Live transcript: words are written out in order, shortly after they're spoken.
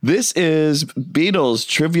This is Beatles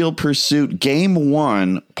Trivial Pursuit Game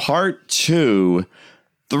 1, Part 2.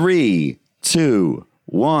 3, 2,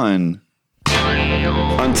 1.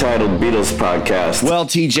 Untitled Beatles Podcast. Well,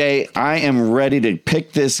 TJ, I am ready to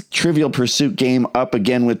pick this Trivial Pursuit game up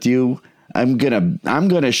again with you. I'm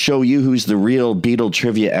gonna show you who's the real Beatle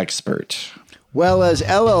trivia expert. Well, as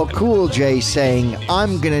LL Cool J saying,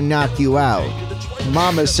 I'm gonna knock you out.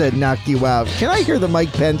 Mama said knock you out. Can I hear the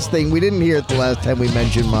Mike Pence thing? We didn't hear it the last time we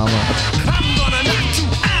mentioned Mama. I'm gonna knock you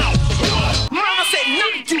out. Mama said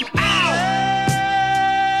knock you out.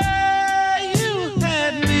 You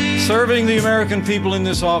had me. Serving the American people in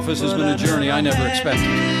this office has been a journey I never expected.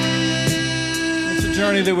 It's a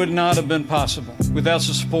journey that would not have been possible without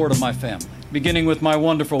the support of my family, beginning with my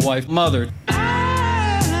wonderful wife, Mother.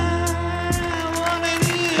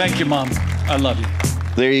 Thank you, Mom. I love you.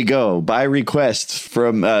 There you go. By request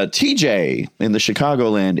from TJ in the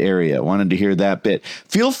Chicagoland area. Wanted to hear that bit.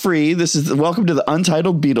 Feel free. Welcome to the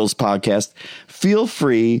Untitled Beatles podcast. Feel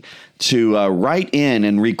free to write in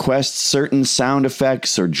and request certain sound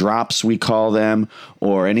effects or drops, we call them,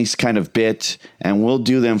 or any kind of bit, and we'll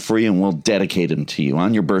do them for you and we'll dedicate them to you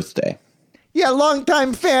on your birthday. Yeah,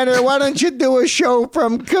 longtime fanner, why don't you do a show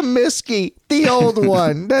from Comiskey, the old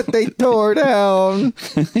one that they tore down?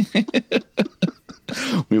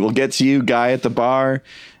 We will get to you, guy at the bar,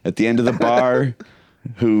 at the end of the bar,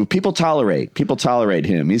 who people tolerate. People tolerate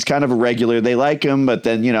him. He's kind of a regular. They like him, but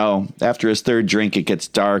then, after his third drink, it gets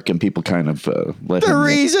dark and people kind of let him. The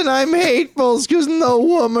reason I'm hateful is because no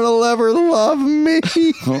woman will ever love me.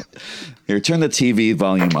 Here, turn the TV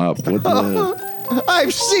volume up.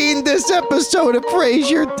 I've seen this episode of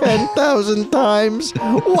Frasier 10,000 times.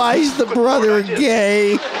 Why's the brother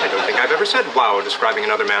gay? I don't think I've ever said wow describing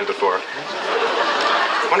another man before.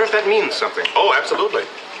 Wonder if that means something. Oh, absolutely.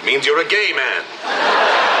 Means you're a gay man.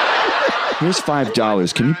 Here's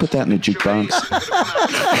 $5. Can you put that in a jukebox?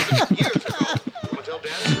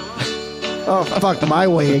 Oh, fuck my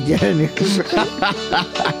way again.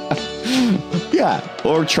 Yeah,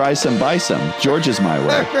 or try some, buy some. George is my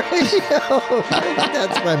way.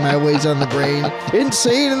 That's why my way's on the brain.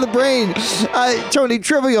 Insane in the brain. Tony,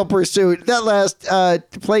 Trivial Pursuit. That last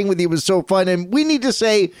playing with you was so fun. And we need to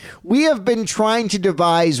say, we have been trying to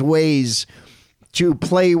devise ways to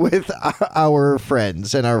play with our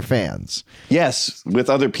friends and our fans. Yes, with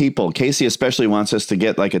other people. Casey especially wants us to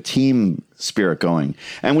get like a team spirit going.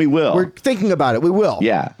 And we will. We're thinking about it. We will.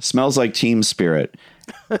 Yeah, smells like team spirit.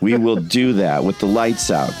 We will do that with the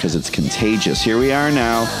lights out because it's contagious. Here we are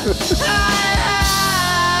now.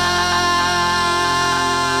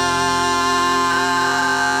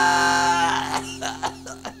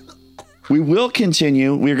 We will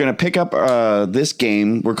continue. We're going to pick up this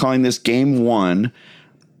game. We're calling this Game 1.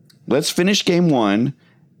 Let's finish Game 1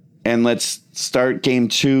 and let's start Game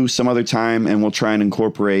 2 some other time, and we'll try and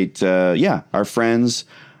incorporate, our friends,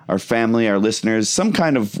 our family, our listeners, some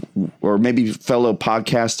kind of, or maybe fellow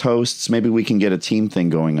podcast hosts. Maybe we can get a team thing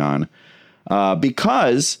going on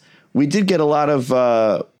because we did get a lot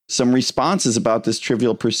of some responses about this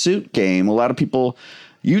Trivial Pursuit game. A lot of people,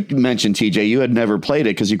 you mentioned, TJ, you had never played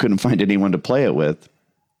it because you couldn't find anyone to play it with.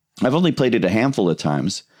 I've only played it a handful of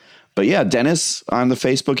times. But yeah, Dennis on the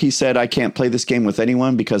Facebook, he said, I can't play this game with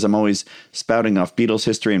anyone because I'm always spouting off Beatles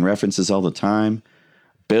history and references all the time.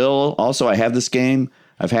 Bill, also, I have this game.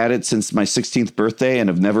 I've had it since my 16th birthday and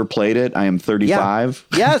have never played it. I am 35.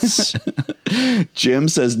 Yeah. Yes. Jim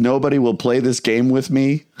says nobody will play this game with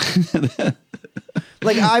me.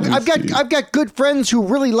 Like I've got good friends who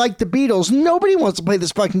really like the Beatles. Nobody wants to play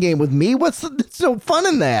this fucking game with me. What's so fun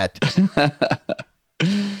in that?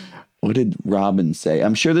 What did Robin say?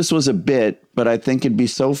 I'm sure this was a bit, but I think it'd be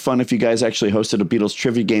so fun if you guys actually hosted a Beatles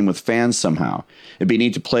trivia game with fans somehow. It'd be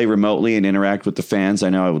neat to play remotely and interact with the fans.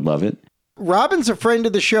 I know I would love it. Robin's a friend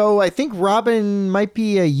of the show. I think Robin might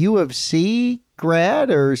be a U of C grad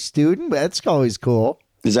or student. That's always cool.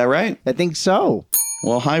 Is that right? I think so.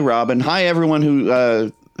 Well, hi, Robin. Hi, everyone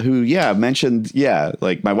who mentioned,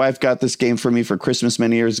 like my wife got this game for me for Christmas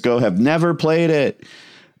many years ago. Have never played it.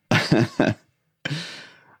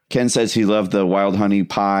 Ken says he loved the Wild Honey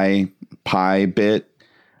Pie bit,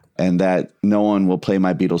 and that no one will play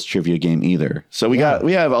my Beatles trivia game either. So we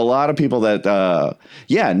have a lot of people that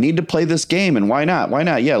need to play this game, and why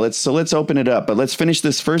not? Yeah, let's open it up, but let's finish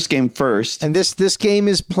this first game first. And this game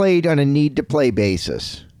is played on a need to play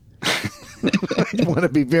basis. I want to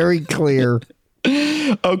be very clear.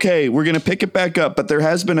 Okay, we're going to pick it back up, but there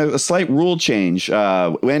has been a slight rule change.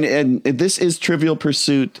 And this is Trivial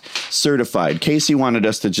Pursuit certified. Casey wanted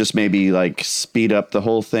us to just maybe like speed up the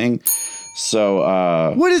whole thing.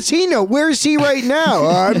 So, what does he know? Where is he right now?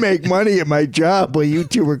 I make money at my job while you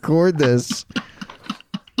two record this.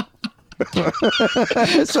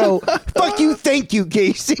 So, fuck you, thank you,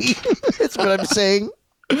 Casey. That's what I'm saying.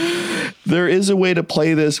 there is a way to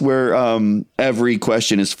play this where every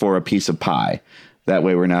question is for a piece of pie. That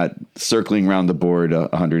way we're not circling around the board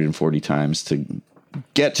 140 times to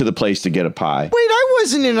get to the place to get a pie. Wait, I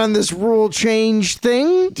wasn't in on this rule change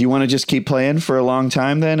thing. Do you want to just keep playing for a long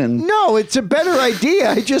time then? And No, it's a better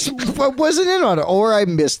idea. I just wasn't in on it, or I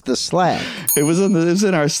missed the Slack. it was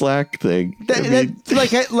in our Slack thing.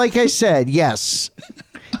 Like I said, yes.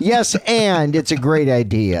 Yes, and it's a great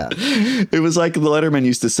idea. It was like the Letterman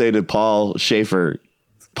used to say to Paul Schaefer,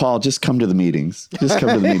 Paul, just come to the meetings. Just come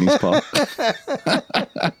to the meetings, Paul.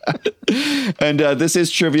 And this is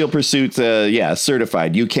Trivial Pursuit,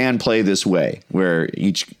 certified. You can play this way, where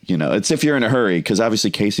it's if you're in a hurry, because obviously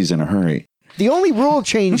Casey's in a hurry. The only rule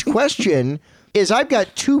change question is I've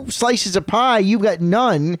got 2 slices of pie, you've got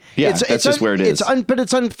none. Yeah, that's just where it is. But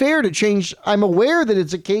it's unfair to change. I'm aware that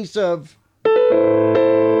it's a case of...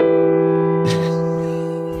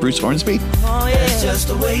 Bruce Hornsby? Oh, yeah. That's just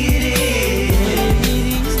the way it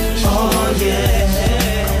is. Oh,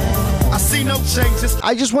 yeah. I see no changes.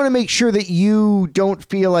 I just want to make sure that you don't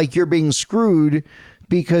feel like you're being screwed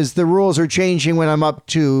because the rules are changing when I'm up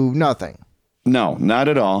to nothing. No, not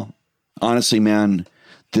at all. Honestly, man,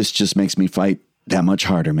 this just makes me fight that much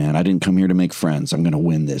harder, man. I didn't come here to make friends. I'm going to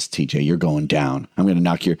win this, TJ. You're going down. I'm going to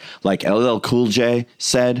knock your... Like LL Cool J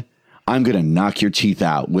said... I'm going to knock your teeth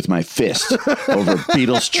out with my fist over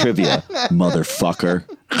Beatles trivia, motherfucker.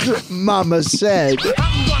 Mama said.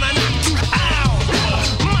 I'm gonna knock you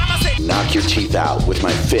out. Mama said. Knock your teeth out with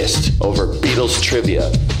my fist over Beatles trivia,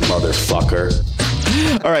 motherfucker.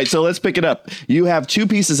 All right, so let's pick it up. You have 2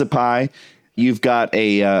 pieces of pie. You've got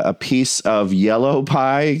a piece of yellow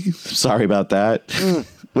pie. Sorry about that.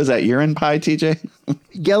 Was that urine pie, TJ?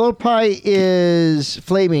 Yellow pie is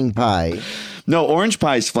flaming pie. No, orange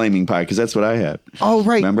pie is flaming pie because that's what I had. Oh,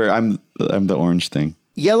 right. Remember, I'm the orange thing.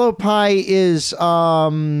 Yellow pie is they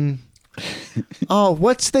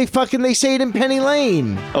say it in Penny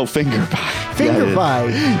Lane. Oh, finger pie. Finger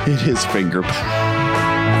pie. It is finger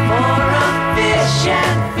pie. For a fish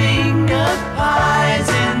and finger pies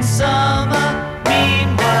in summer.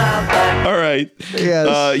 Meanwhile, back. All right.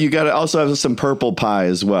 Yes. You got to also have some purple pie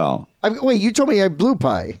as well. Wait, you told me I had blue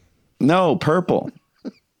pie. No, purple.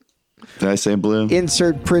 Did I say blue?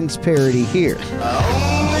 Insert Prince parody here.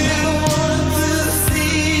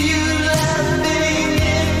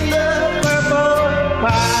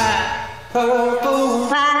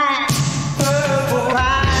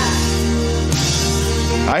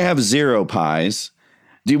 I have 0 pies.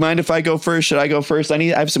 Do you mind if I go first? Should I go first? I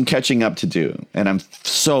have some catching up to do, and I'm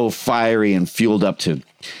so fiery and fueled up to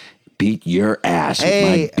beat your ass with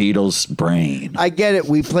my Beatles brain. I get it.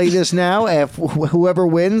 We play this now. If whoever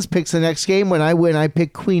wins picks the next game. When I win, I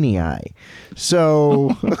pick Queenie Eye. So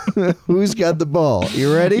who's got the ball?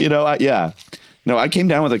 You ready? Yeah. No, I came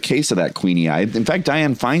down with a case of that Queenie Eye. In fact,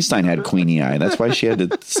 Dianne Feinstein had Queenie Eye. That's why she had to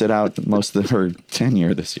sit out most of her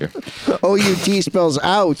tenure this year. OUT spells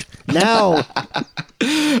out now.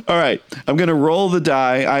 All right, I'm gonna roll the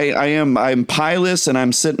die. I'm pieless and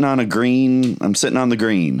I'm sitting on a green. I'm sitting on the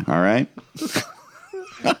green. All right.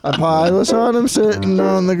 A pilot on him sitting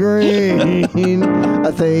on the green.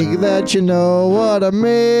 I think that you know what I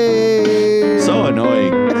mean. So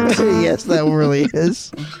annoying. Yes, that really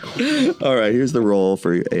is. All right, here's the roll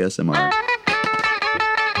for your ASMR.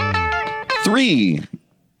 3,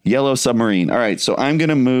 Yellow Submarine. All right, so I'm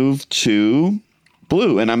gonna move to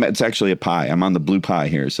blue, and it's actually a pie. I'm on the blue pie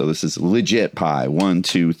here, so this is legit pie. 1,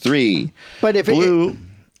 2, 3. But if blue,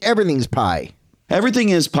 everything's pie. Everything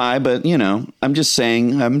is pie, but I'm just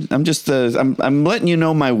saying, I'm letting you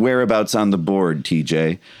know my whereabouts on the board,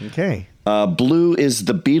 TJ. Okay. Blue is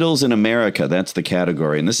the Beatles in America. That's the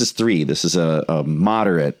category, and this is 3. This is a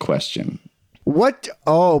moderate question.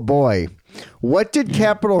 Oh boy. What did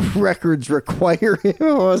Capitol Records require?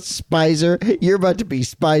 Oh, Spicer. You're about to be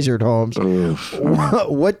Spicered, Holmes.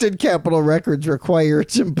 What did Capitol Records require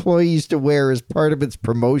its employees to wear as part of its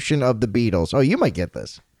promotion of the Beatles? Oh, you might get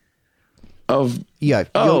this. You'll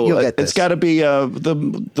get this. It's got to be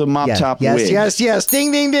the mop top wig. Yes.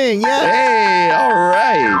 Ding, ding, ding. Yes. Hey, all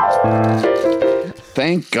right.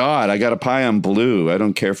 Thank God I got a pie on blue. I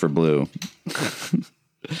don't care for blue.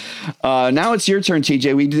 Now it's your turn,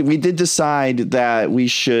 TJ. We did decide that we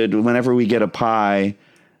should, whenever we get a pie,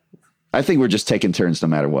 I think we're just taking turns no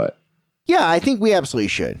matter what. Yeah, I think we absolutely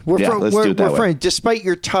should. We're friends. Despite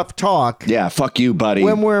your tough talk. Yeah, fuck you, buddy.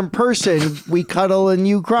 When we're in person, we cuddle and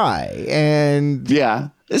you cry. And yeah,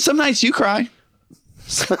 Some nights you cry.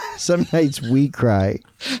 Some nights we cry.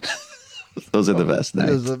 Those are the best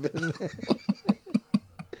nights.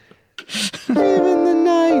 Even the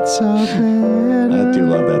nights are better. I do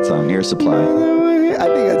love that song. Air Supply. I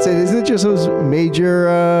think that's it. Isn't it just those major?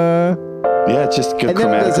 Yeah, it's just And then it does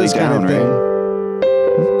chromatically this kind down, of right? thing.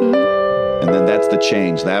 And then that's the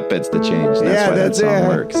change. That bit's the change. That's Yeah, why that's that song it.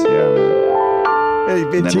 works. Yeah, man.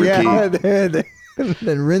 And then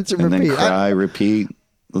then rinse and And repeat. then cry, repeat.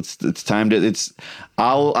 It's time to.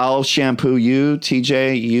 I'll shampoo you,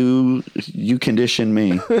 TJ. You condition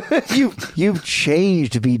me. You've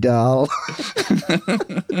changed, Vidal.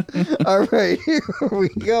 All right, here we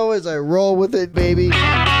go as I roll with it, baby.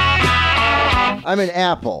 I'm an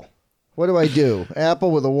apple. What do I do?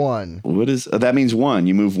 Apple with a 1. What is that? Means 1.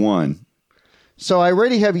 You move 1. So I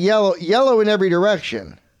already have yellow in every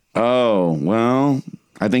direction. Oh well,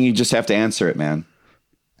 I think you just have to answer it, man.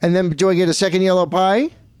 And then do I get a second yellow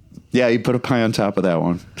pie? Yeah, you put a pie on top of that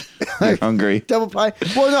one. You're hungry. Double pie.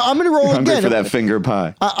 Well, no, I'm going to roll Hungry again. for that finger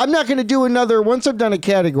pie. I'm not going to do another. Once I've done a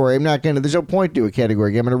category, I'm not going to. There's no point to do a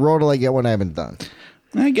category. I'm going to roll till I get one I haven't done.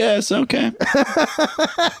 I guess. Okay.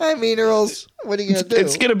 I mean, Earls, what are you going to do?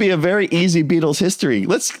 It's going to be a very easy Beatles history.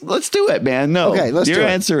 Let's do it, man. No. Okay, let's do You're it.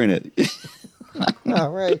 answering it.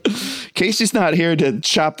 All right. Casey's not here to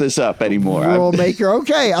chop this up anymore. Roll maker.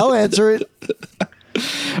 Okay, I'll answer it.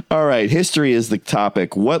 All right. History is the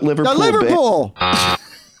topic. What Liverpool? Liverpool.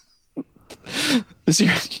 Is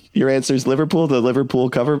your answer is Liverpool? The Liverpool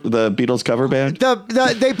cover, the Beatles cover band?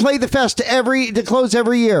 They play the fest to close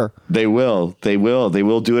every year. They will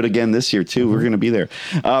do it again this year too. We're going to be there.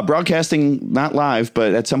 Broadcasting not live,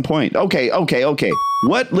 but at some point. Okay.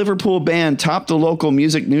 What Liverpool band topped the local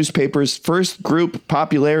music newspaper's first group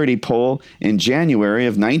popularity poll in January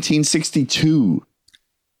of 1962?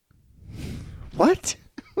 What?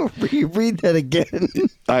 Read that again.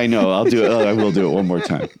 I know. I'll do it. I will do it one more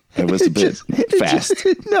time. It was a bit fast.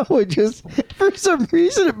 It just for some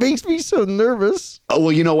reason it makes me so nervous. Oh,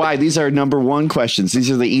 well, you know why? These are number 1 questions. These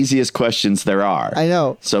are the easiest questions there are. I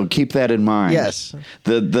know. So keep that in mind. Yes.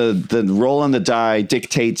 The roll on the die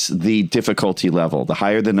dictates the difficulty level. The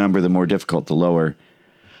higher the number, the more difficult. The lower.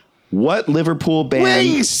 What Liverpool band?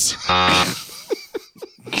 Wings.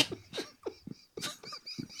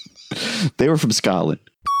 They were from Scotland.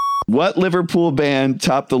 What Liverpool band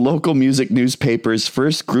topped the local music newspaper's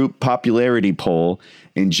first group popularity poll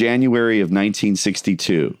in January of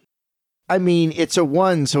 1962? I mean, it's a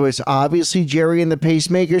 1, so it's obviously Jerry and the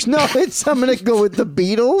Pacemakers. No, I'm going to go with the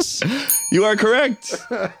Beatles. You are correct.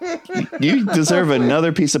 You deserve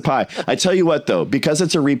another piece of pie. I tell you what, though, because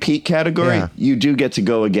it's a repeat category, you do get to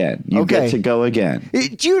go again. You get to go again.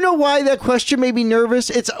 Do you know why that question made me nervous?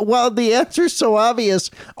 The answer's so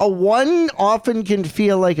obvious. A 1 often can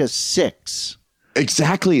feel like a 6.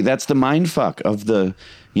 Exactly. That's the mind fuck of the,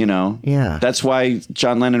 Yeah. That's why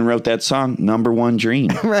John Lennon wrote that song, Number One Dream.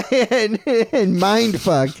 Right. And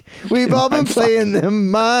Mindfuck. We've all been playing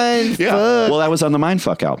them Mindfuck. Yeah. Well, that was on the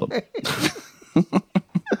Mindfuck album.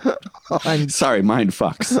 Sorry,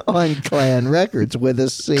 Mindfucks. On Clan Records with a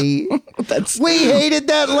C. We hated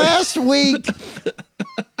that last week.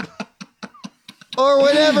 Or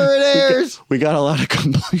whenever it airs. We got a lot of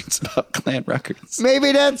complaints about Clan Records.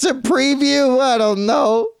 Maybe that's a preview. I don't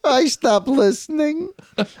know. I stopped listening.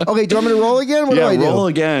 Okay, do you want me to roll again? What do I do? Roll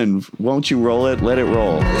again. Won't you roll it? Let it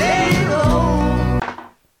roll.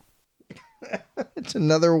 It's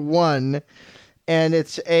another 1. And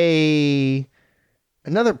it's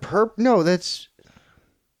another No, that's...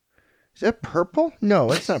 Is that purple?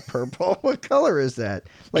 No, it's not purple. What color is that?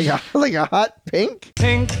 Like a hot pink?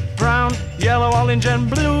 Pink, brown, yellow, orange, and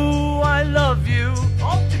blue. I love you.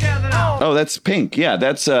 All together now. Oh, that's Pink. Yeah,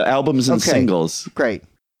 that's albums and singles. Great.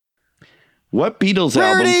 What Beatles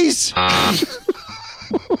album? Rarities!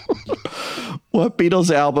 What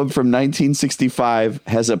Beatles album from 1965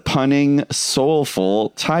 has a punning,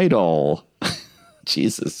 soulful title?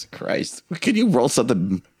 Jesus Christ. Can you roll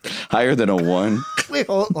something higher than a 1? Wait,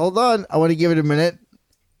 hold on. I want to give it a minute.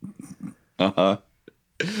 Uh-huh.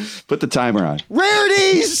 Put the timer on.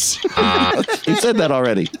 Rarities! You said that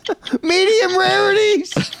already. Medium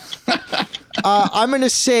rarities! I'm going to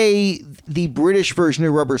say the British version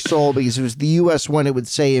of Rubber Soul because if it was the U.S. one, it would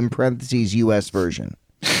say in parentheses U.S. version.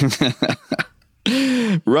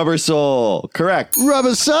 Rubber Soul. Correct.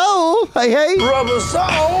 Rubber Soul. Hey. Rubber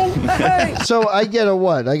soul. Hey. So I get a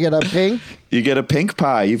what? I get a pink? You get a pink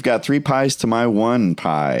pie. You've got 3 pies to my 1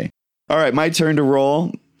 pie. All right, my turn to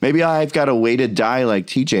roll. Maybe I've got a weighted die like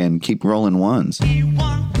TJ and keep rolling 1s.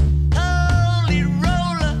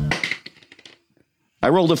 I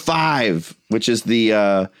rolled a 5, which is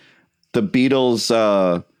the the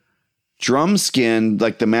Beatles drum skin,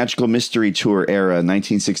 like the Magical Mystery Tour era,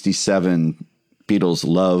 1967. Beatles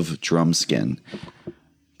love drum skin.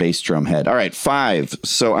 Bass drum head. All right, 5.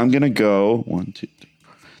 So I'm going to go 1, 2, 3.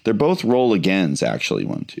 They're both roll agains, actually.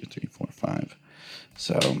 1, 2, 3, 4, 5.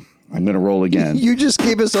 So I'm going to roll again. You just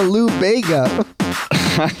gave us a Lou Bega.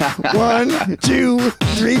 1, 2,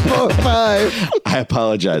 3, 4, 5. I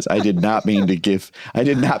apologize. I did not mean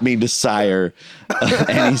to sire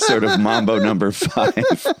any sort of Mambo number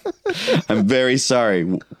 5. I'm very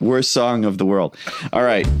sorry. Worst song of the world. All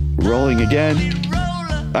right. Rolling again.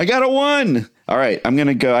 I got a 1. All right. I'm going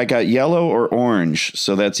to go. I got yellow or orange.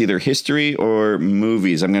 So that's either history or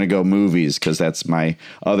movies. I'm going to go movies because that's my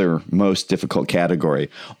other most difficult category.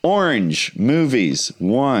 Orange, movies,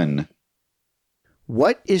 1.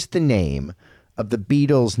 What is the name of the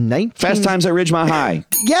Beatles' Fast Times at Ridgemont High.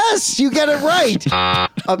 Yes, you got it right.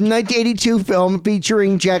 Of 1982 film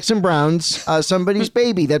featuring Jackson Brown's Somebody's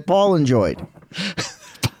Baby that Paul enjoyed.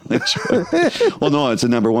 Well, no, it's a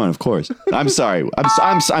number 1, of course. I'm sorry.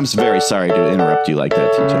 I'm very sorry to interrupt you like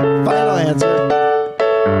that, TJ. Final answer.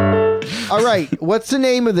 All right. What's the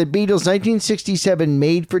name of the Beatles' 1967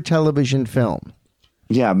 made-for-television film?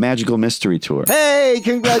 Yeah, Magical Mystery Tour. Hey,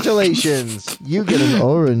 congratulations. You get an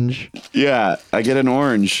orange. Yeah, I get an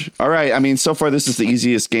orange. All right. I mean, so far this is the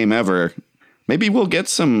easiest game ever. Maybe we'll get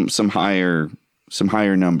some higher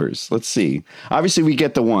numbers. Let's see. Obviously, we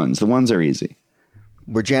get the ones. The ones are easy.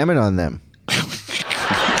 We're jamming on them.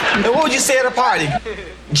 And what would you say at a party?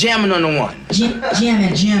 Jamming on the 1. Jamming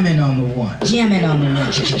on the 1. Jamming on the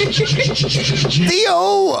 1.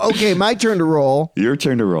 Theo! Okay, my turn to roll. Your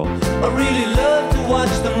turn to roll. I really love to watch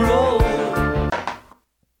them roll.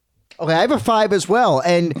 Okay, I have a 5 as well.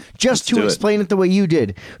 And just to explain it the way you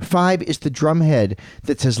did, 5 is the drum head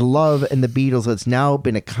that says love and the Beatles that's now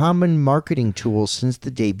been a common marketing tool since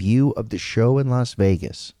the debut of the show in Las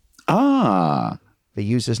Vegas. Ah. They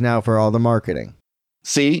use this now for all the marketing.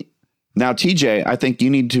 See? Now, TJ, I think you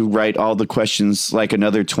need to write all the questions, like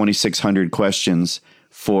another 2,600 questions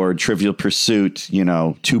for Trivial Pursuit,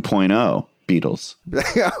 2.0 Beatles.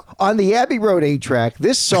 On the Abbey Road 8-track,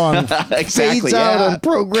 this song fades out on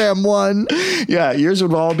program 1. Yeah, yours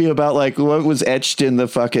would all be about like what was etched in the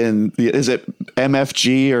fucking, is it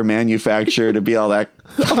MFG or manufacturer to be all that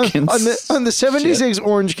fucking on the 76 shit.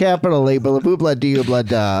 Orange Capital label, a blah doo blah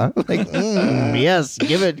da. Like, yes,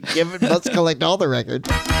 give it. Let's collect all the records.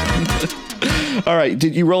 All right,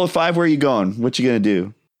 did you roll a 5? Where are you going? What you gonna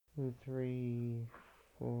do? 2, 3,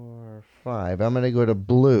 4, 5. I'm gonna go to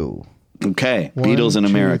blue. Okay, 1, Beatles in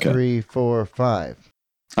America. 2, 3, 4, 5.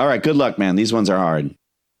 All right, good luck, man. These ones are hard.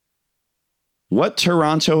 What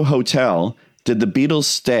Toronto hotel did the Beatles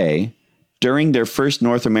stay during their first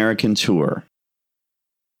North American tour?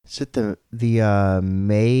 Is it the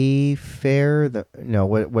Mayfair?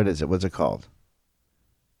 What is it? What's it called?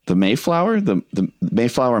 The Mayflower? The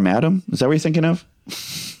Mayflower Madam? Is that what you're thinking of?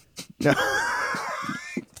 No.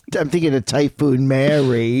 I'm thinking of Typhoon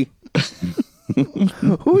Mary.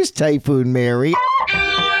 Who's Typhoon Mary?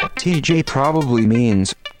 TJ probably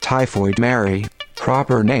means Typhoid Mary,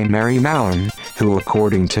 proper name Mary Mallon, who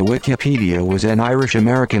according to Wikipedia was an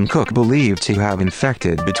Irish-American cook believed to have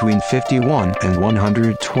infected between 51 and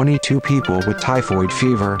 122 people with typhoid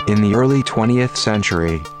fever in the early 20th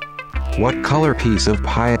century. What color piece of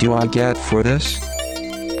pie do I get for this?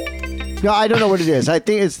 No, I don't know what it is. I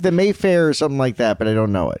think it's the Mayfair or something like that, but I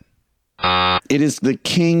don't know it. It is the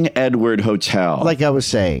King Edward Hotel. Like I was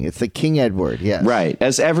saying, it's the King Edward, yes. Right.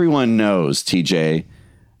 As everyone knows, TJ,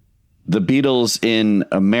 the Beatles in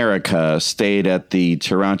America stayed at the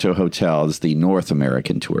Toronto Hotel. It's the North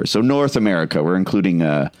American tour. So North America, we're including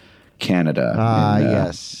Canada.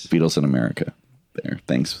 Yes. Beatles in America. There,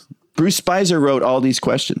 thanks. Bruce Spicer wrote all these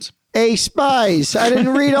questions. Hey, Spice, I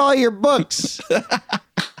didn't read all your books.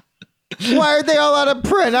 Why are they all out of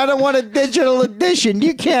print? I don't want a digital edition.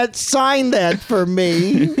 You can't sign that for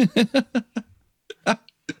me.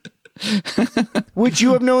 Would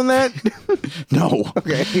you have known that? No.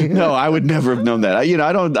 Okay. No, I would never have known that.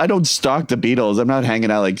 I don't stalk the Beatles. I'm not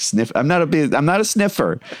hanging out like sniff. I'm not a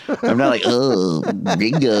sniffer. I'm not like, oh,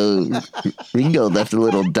 Ringo left a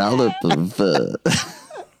little dollop of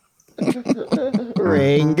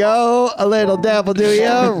Ringo, a little dabble, do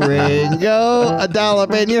ya? Ringo, a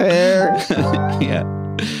dollop in your hair. Yeah.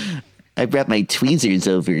 I brought my tweezers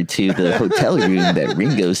over to the hotel room that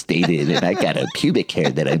Ringo stayed in, and I got a pubic hair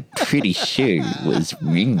that I'm pretty sure was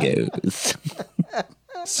Ringo's.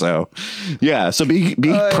 So, yeah. So be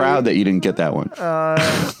proud that you didn't get that one.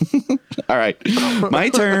 All right. My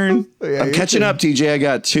turn. Yeah, I'm catching up, TJ. I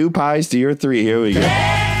got 2 pies to your 3. Here we go.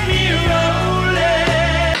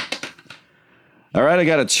 All right, I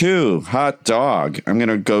got a 2. Hot dog. I'm going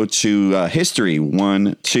to go to history.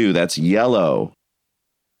 1, 2. That's yellow.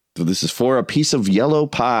 So this is for a piece of yellow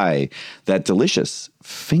pie. That delicious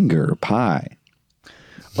finger pie.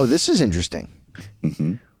 Oh, this is interesting.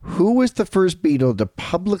 Mm-hmm. Who was the first Beatle to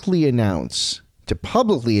publicly announce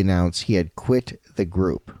he had quit the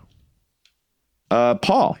group?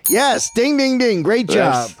 Paul. Yes. Ding, ding, ding. Great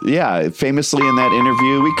job. Yeah. Famously in that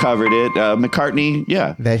interview, we covered it. McCartney.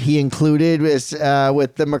 Yeah. That he included with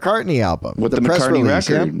the McCartney album. With the press McCartney release,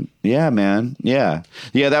 record. Yeah, man. Yeah.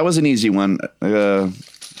 Yeah, that was an easy one.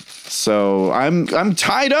 So I'm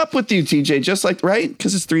tied up with you, TJ, just like, right?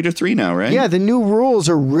 Because it's 3-3 now, right? Yeah, the new rules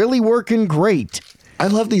are really working great. I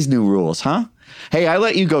love these new rules, huh? Hey, I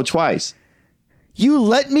let you go twice. You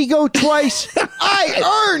let me go twice.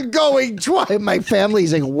 I earned going twice. My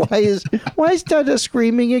family's like, why is Dada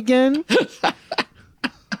screaming again?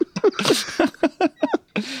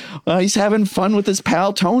 Well, he's having fun with his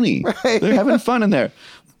pal Tony. Right. They're having fun in there.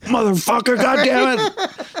 Motherfucker, goddammit.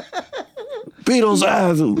 Beatles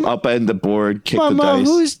up in the board, kick Mama, the dice.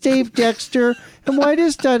 Who's Dave Dexter? And why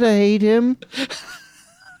does Dada hate him?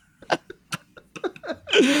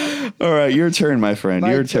 All right, your turn, my friend.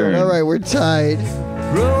 Your turn. All right, we're tied.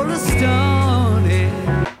 Roll a stone.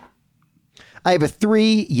 I have a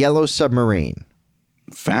 3 yellow submarine.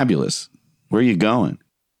 Fabulous. Where are you going?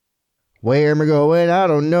 Where am I going? I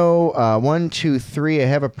don't know. 1, 2, 3. I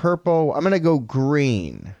have a purple. I'm going to go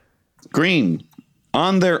green. Green.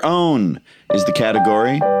 On Their Own is the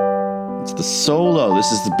category. It's the solo.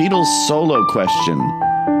 This is the Beatles solo question.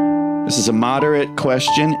 This is a moderate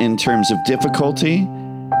question in terms of difficulty.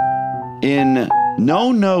 In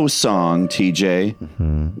No Song, TJ,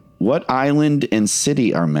 what island and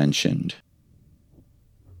city are mentioned?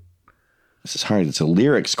 This is hard. It's a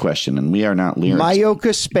lyrics question, and we are not lyrics.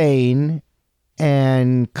 Mallorca, Spain,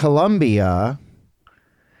 and Colombia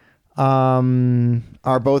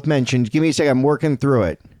are both mentioned. Give me a second. I'm working through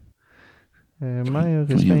it.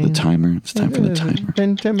 Mallorca, Spain. You have the timer. It's time for the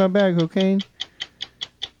timer. Ten my bag, cocaine.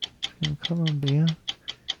 In Colombia.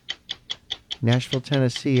 Nashville,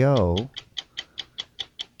 Tennessee. Oh.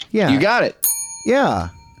 Yeah. You got it. Yeah.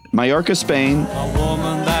 Mallorca, Spain. A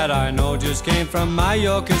woman that I know just came from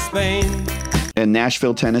Mallorca, Spain. And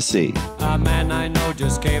Nashville, Tennessee. A man I know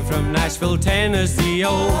just came from Nashville, Tennessee.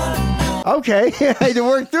 Oh. Okay. I had to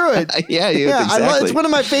work through it. Yeah, exactly. It's one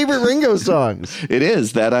of my favorite Ringo songs. It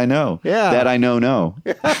is. That I know. Yeah. That I know.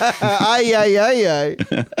 Aye.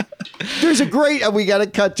 There's a great, we got to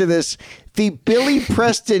cut to this. The Billy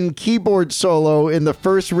Preston keyboard solo in the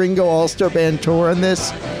first Ringo All-Star Band tour on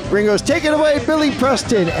this. Ringo's, take it away, Billy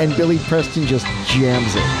Preston. And Billy Preston just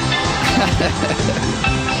jams it.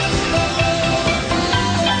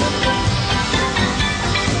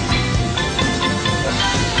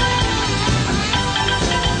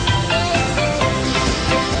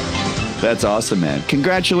 That's awesome, man.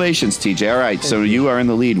 Congratulations, TJ. All right, so you are in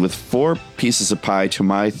the lead with 4 pieces of pie to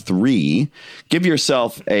my 3. Give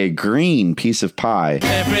yourself a green piece of pie.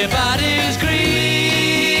 Everybody's green.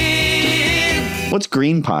 What's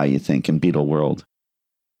green pie, you think, in Beatle world?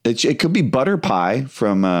 It could be butter pie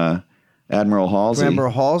from Admiral Halsey.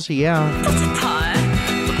 Admiral Halsey, yeah.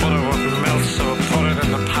 The butter won't melt, so put it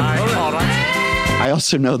in the pie. All right. I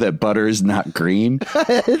also know that butter is not green.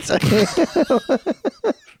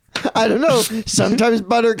 I don't know. Sometimes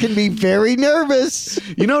butter can be very nervous.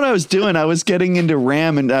 You know what I was doing? I was getting into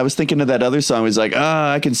Ram, and I was thinking of that other song. It was like,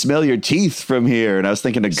 I can smell your teeth from here. And I was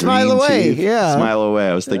thinking of Smile green away, teeth. yeah. Smile away.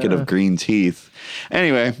 I was thinking of green teeth.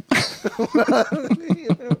 Anyway.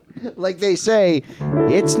 Like they say,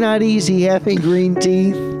 it's not easy having green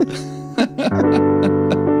teeth.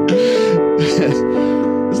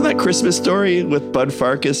 Isn't that Christmas Story with Bud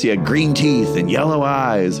Farkas? He had green teeth and yellow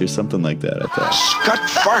eyes or something like that, I thought. Scott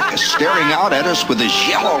Farkas staring out at us with his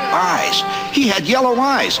yellow eyes. He had yellow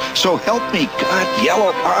eyes, so help me God,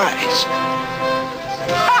 yellow eyes.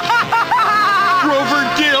 Rover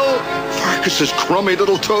Dill! Farkas's crummy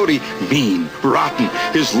little toady. Mean, rotten,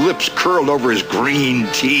 his lips curled over his green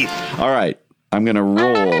teeth. All right, I'm going to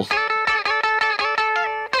roll.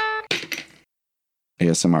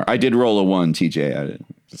 ASMR. I did roll a 1, TJ.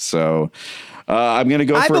 So I'm going to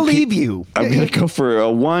go for... I believe you. I'm going to go for a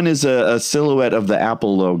 1 is a silhouette of the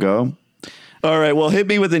Apple logo. All right, well, hit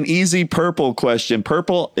me with an easy purple question.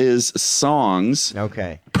 Purple is songs.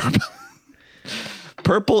 Okay.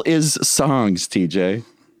 Purple is songs, TJ.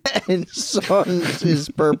 And songs is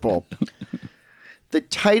purple. The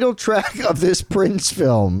title track of this Prince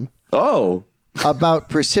film about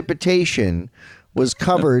precipitation was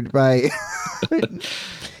covered by...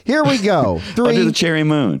 Here we go. 3. Under the Cherry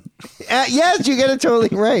Moon. Yes, you get it totally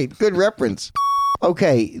right. Good reference.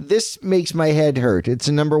 Okay, this makes my head hurt. It's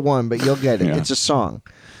a number one, but you'll get it. Yeah. It's a song.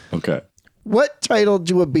 Okay. What title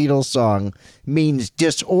to a Beatles song means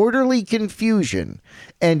disorderly confusion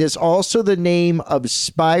and is also the name of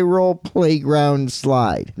Spiral Playground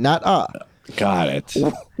Slide? Not Got it.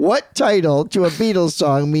 What title to a Beatles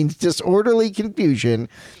song means disorderly confusion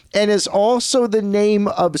and is also the name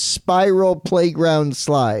of Spiral Playground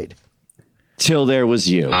Slide? Till There Was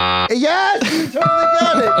You. Yes, you totally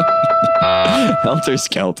got it. Helter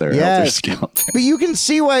Skelter. Yes. Helter Skelter. But you can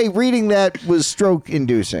see why reading that was stroke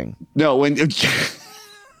inducing. No, when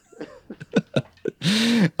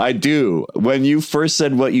I do. When you first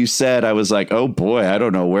said what you said, I was like, oh boy, I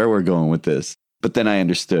don't know where we're going with this. But then I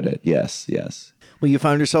understood it. Yes. Well, you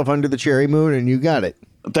found yourself under the cherry moon and you got it.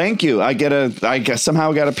 Thank you. I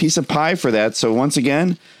somehow got a piece of pie for that. So once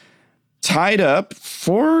again, tied up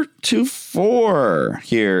 4-4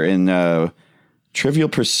 here in Trivial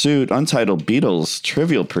Pursuit, Untitled Beatles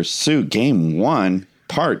Trivial Pursuit, Game 1,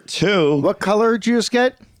 Part 2. What color did you just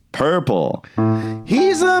get? Purple.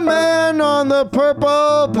 He's the man on the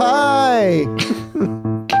purple pie.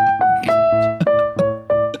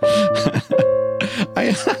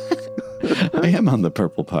 I am on the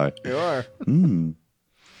purple pie. You are.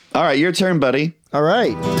 All right, your turn, buddy. All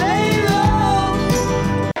right.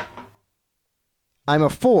 I'm a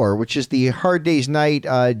 4, which is the Hard Day's Night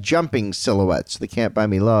jumping silhouettes. The Can't Buy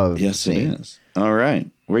Me Love. Yes, it is. All right.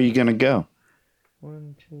 Where are you going to go?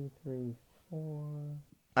 1, 2, 3, 4.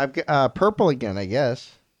 I've got purple again, I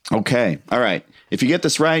guess. Okay. All right. If you get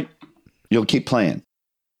this right, you'll keep playing.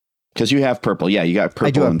 Because you have purple. Yeah, you got purple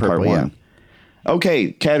I do have in part purple, 1.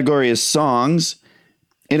 Okay. Category is songs.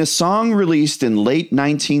 In a song released in late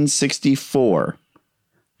 1964,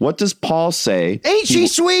 what does Paul say? Ain't she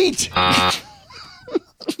sweet?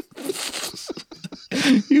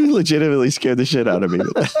 You legitimately scared the shit out of me.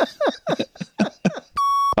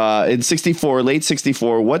 In 64, late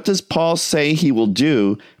 64, what does Paul say he will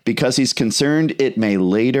do because he's concerned it may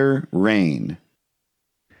later rain?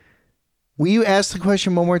 Will you ask the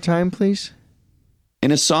question one more time, please?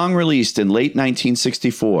 In a song released in late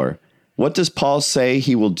 1964, what does Paul say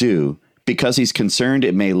he will do because he's concerned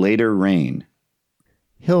it may later rain?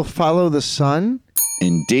 He'll follow the sun?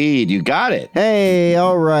 Indeed, you got it. Hey,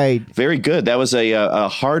 all right. Very good. That was a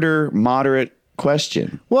harder, moderate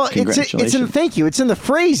question. Well, it's in thank you. It's in the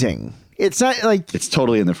phrasing. It's not like it's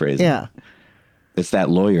totally in the phrasing. Yeah. It's that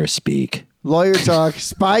lawyer speak. Lawyer talk.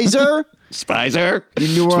 Spicer? Spicer?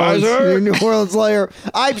 New Orleans lawyer.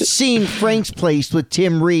 I've seen Frank's Place with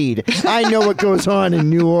Tim Reed. I know what goes on in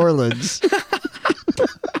New Orleans.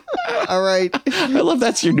 All right. I love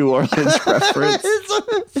that's your New Orleans reference.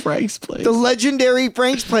 Frank's Place. The legendary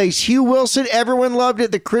Frank's Place. Hugh Wilson. Everyone loved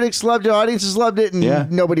it. The critics loved it. Audiences loved it.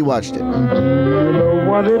 And nobody watched it. You know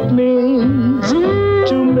what it means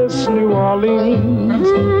to miss New Orleans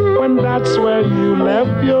when that's where you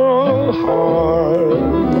left your heart.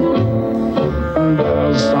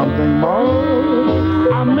 There's something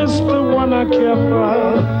more. I miss the one I care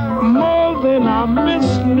for more than I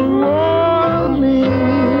miss New Orleans.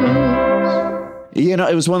 You know,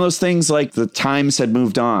 it was one of those things like the times had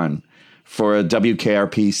moved on for a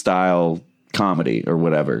WKRP style comedy or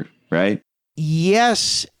whatever, right?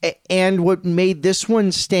 Yes. And what made this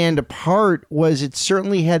one stand apart was it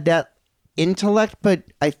certainly had that intellect, but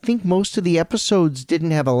I think most of the episodes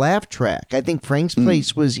didn't have a laugh track. I think Frank's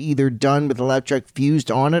Place was either done with a laugh track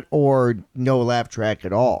fused on it or no laugh track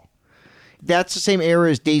at all. That's the same era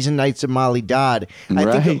as Days and Nights of Molly Dodd.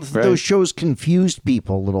 I think those shows confused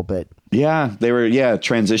people a little bit. Yeah, they were,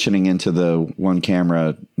 transitioning into the one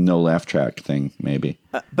camera, no laugh track thing, maybe.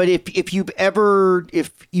 But if you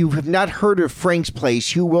have not heard of Frank's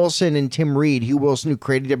Place, Hugh Wilson and Tim Reed, Hugh Wilson who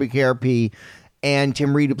created WKRP, and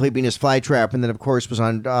Tim Reed who played Venus Flytrap, and then of course was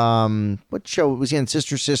on what show was he on?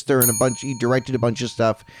 Sister and he directed a bunch of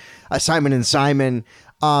stuff. Simon and Simon.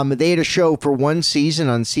 They had a show for one season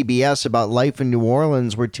on CBS about life in New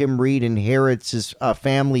Orleans, where Tim Reed inherits his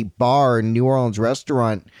family bar and New Orleans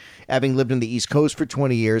restaurant, having lived on the East Coast for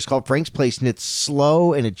 20 years, called Frank's Place, and it's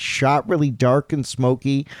slow and it's shot really dark and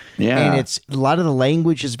smoky. Yeah, and it's a lot of the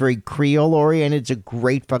language is very Creole oriented. It's a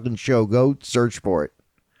great fucking show. Go search for it.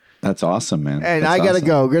 That's awesome, man. And That's I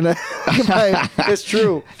gotta awesome. go. It's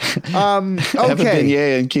true. Okay. Have a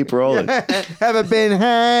beignet and keep rolling. Have a bin.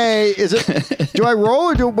 Hey, is it? Do I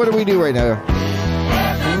roll or what do we do right now?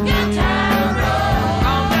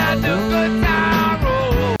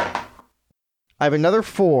 I have another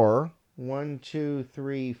 4. 1, 2,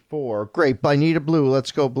 3, 4. Great. But I need a blue.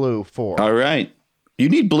 Let's go blue. 4. All right. You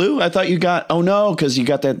need blue? I thought you got. Oh no, because you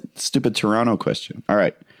got that stupid Toronto question. All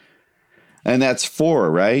right. And that's 4,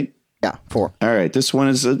 right? Yeah, 4. All right. This one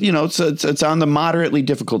is, it's on the moderately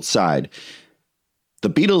difficult side. The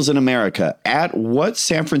Beatles in America. At what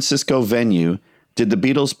San Francisco venue did the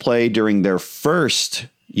Beatles play during their first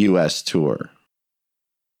U.S. tour?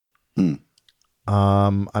 I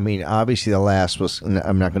mean, obviously the last was,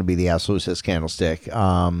 I'm not going to be the asshole who says Candlestick.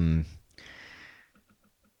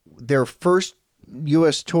 Their first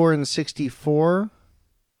U.S. tour in 64?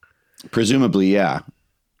 Presumably, yeah.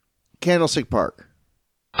 Candlestick Park.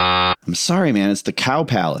 I'm sorry, man. It's the Cow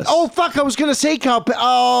Palace. Oh, fuck. I was going to say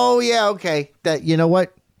Oh, yeah. Okay. You know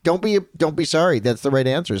what? Don't be sorry. That's the right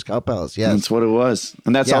answer. Is Cow Palace. Yes. That's what it was.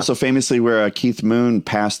 And that's also famously where Keith Moon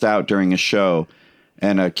passed out during a show.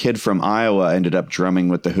 And a kid from Iowa ended up drumming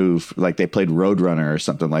with the Who. Like they played Roadrunner or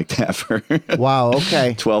something like that for wow,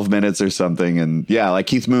 okay. 12 minutes or something. And yeah, like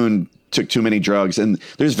Keith Moon took too many drugs. And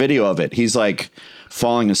there's video of it. He's like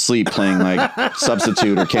falling asleep playing like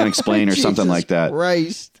Substitute or Can't Explain or something like that.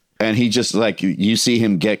 Christ. And he just like, you see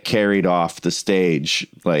him get carried off the stage.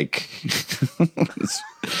 Like,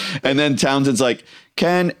 and then Townsend's like,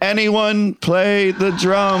 can anyone play the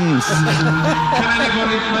drums? Can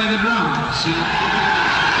anybody play the drums?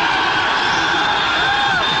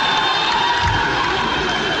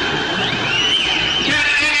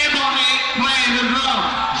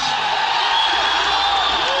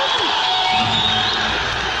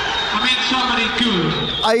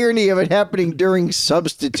 Irony of it happening during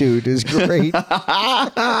Substitute is great.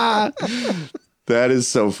 That is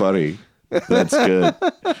so funny. That's good.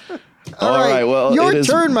 All right. Well, your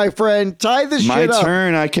turn, my friend. Tie the shit up. My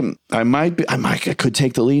turn. I could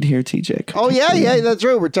take the lead here, TJ. Oh yeah, that's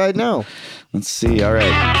right. We're tied now. Let's see. All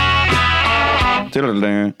right.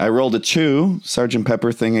 I rolled a 2, Sgt.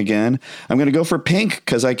 Pepper thing again. I'm going to go for Pink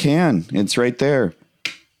because I can. It's right there.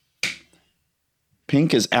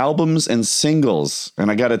 Pink is albums and singles, and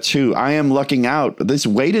I got a 2. I am lucking out. This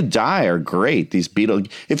weighted die are great. These Beatles.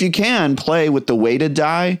 If you can play with the weighted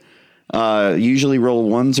die, usually roll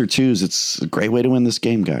 1s or 2s. It's a great way to win this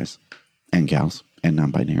game, guys and gals and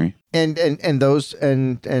non-binary. And those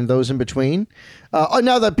in between.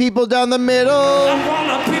 Now the people down the middle. I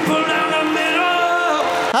want the people down the middle.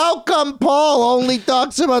 How come Paul only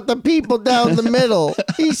talks about the people down the middle?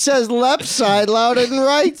 He says left side louder than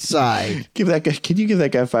right side. Give that guy. Can you give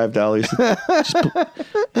that guy $5? Just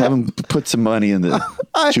have him put some money in the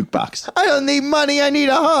jukebox. I don't need money. I need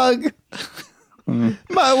a hug.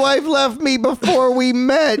 My wife left me before we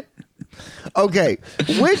met. Okay,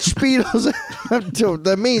 which Beatles?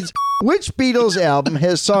 That means which Beatles album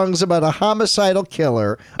has songs about a homicidal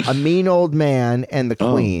killer, a mean old man, and the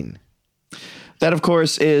Queen? That, of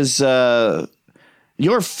course, is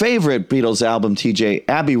your favorite Beatles album, TJ,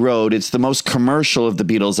 Abbey Road. It's the most commercial of the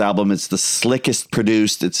Beatles album. It's the slickest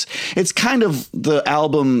produced. It's kind of the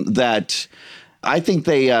album that I think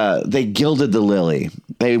they gilded the lily.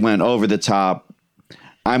 They went over the top.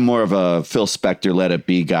 I'm more of a Phil Spector, Let It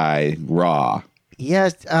Be guy, raw.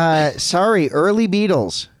 Yes, sorry, early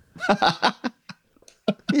Beatles.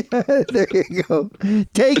 Yeah, there you go.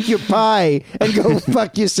 Take your pie and go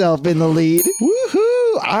fuck yourself in the lead.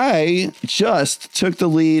 Woohoo! I just took the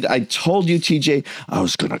lead. I told you, TJ, I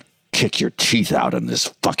was going to kick your teeth out in this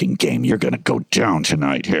fucking game. You're going to go down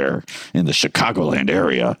tonight here in the Chicagoland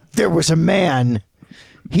area. There was a man.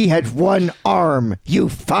 He had one arm. You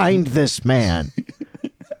find this man.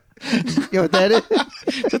 You know what that is?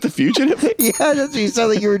 Is that The Fugitive? Yeah, that's what you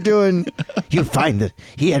sounded like you were doing. You find that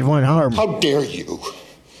he had one arm. How dare you?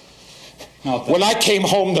 When I came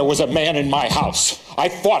home, there was a man in my house. I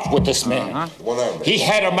fought with this man. He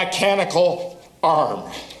had a mechanical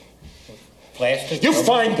arm. Plastic? You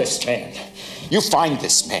find this man. You find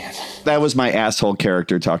this man. That was my asshole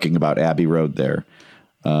character talking about Abbey Road there.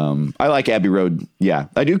 I like Abbey Road. Yeah,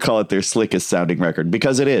 I do call it their slickest sounding record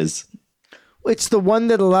because it is. It's the one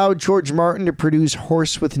that allowed George Martin to produce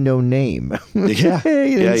Horse with No Name. Yeah.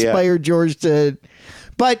 It inspired George to...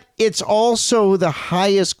 But it's also the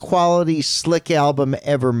highest quality slick album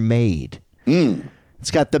ever made.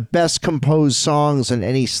 It's got the best composed songs on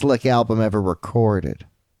any slick album ever recorded.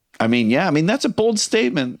 I mean, that's a bold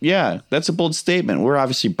statement. Yeah, that's a bold statement. We're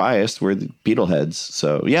obviously biased. We're the Beetleheads.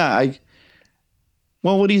 So, yeah,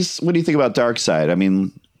 Well, what do you think about Dark Side? I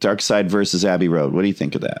mean, Dark Side versus Abbey Road. What do you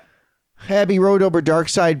think of that? Abbey Road over Dark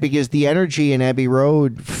Side because the energy in Abbey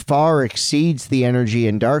Road far exceeds the energy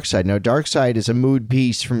in Dark Side. Now, Dark Side is a mood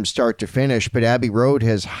piece from start to finish, but Abbey Road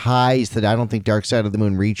has highs that I don't think Dark Side of the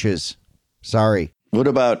Moon reaches. Sorry. What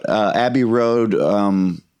about Abbey Road?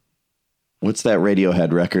 What's that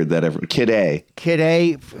Radiohead record that Kid A? Kid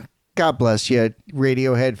A, God bless you,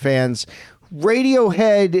 Radiohead fans.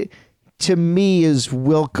 Radiohead to me is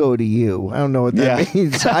Wilco to you. I don't know what that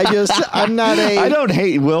means. I'm not a... I don't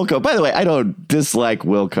hate Wilco. By the way, I don't dislike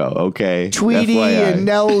Wilco, okay? Tweety FYI. and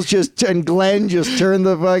Nels and Glenn just turned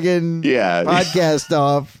the fucking podcast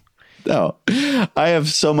off. No, I have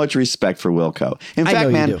so much respect for Wilco. In fact,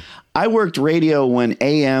 man, I worked radio when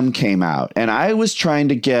AM came out, and I was trying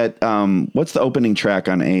to get what's the opening track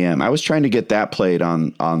on AM? I was trying to get that played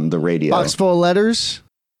on the radio. Box Full of Letters?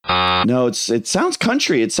 No, it sounds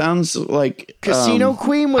country. It sounds like Casino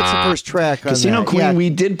Queen. What's the first track on Casino that? Queen? Yeah. We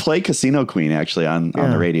did play Casino Queen actually on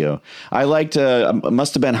the radio. I liked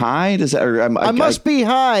Must Have Been High. Does that? Or, I Must Be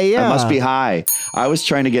High. Yeah, I Must Be High. I was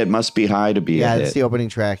trying to get Must Be High to be a hit. That's the opening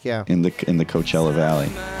track. Yeah, in the Coachella Valley.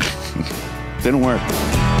 Didn't work.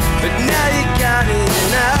 But now you got it,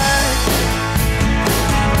 and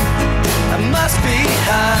I must be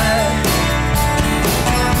high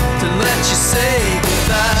to let you say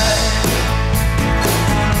goodbye.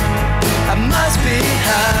 I must be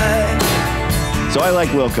high. So I like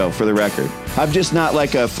Wilco, for the record. I'm just not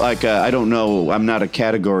like a I don't know. I'm not a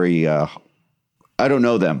category. I don't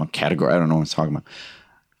know them. A category. I don't know what I'm talking about.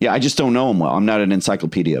 Yeah, I just don't know them well. I'm not an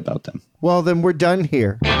encyclopedia about them. Well, then we're done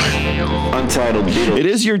here. Untitled Beatles. It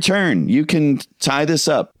is your turn. You can tie this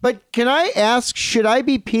up. But can I ask, should I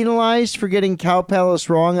be penalized for getting Cow Palace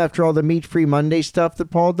wrong after all the Meat-Free Monday stuff that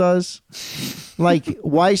Paul does? Like,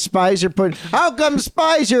 why Spicer how come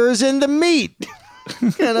Spicer is in the meat?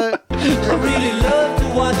 I really love to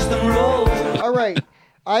watch them roll. All right.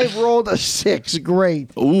 I've rolled a 6.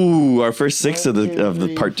 Great. Ooh, our first 6 of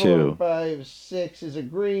the part 2. 4, 5, 6 is a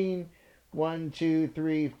green. 1, 2,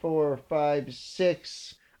 3, 4, 5,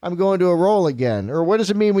 6. I'm going to a roll again. Or what does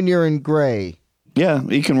it mean when you're in gray? Yeah,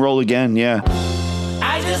 you can roll again. Yeah.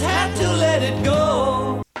 I just had to let it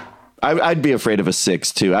go. I'd be afraid of a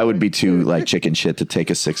 6 too. I would be too like chicken shit to take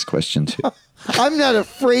a 6 question too. I'm not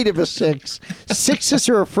afraid of a 6. 6s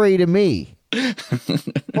are afraid of me.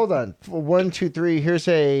 Hold on. 1, 2, 3. Here's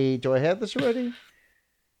a. Do I have this already?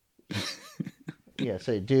 Yes,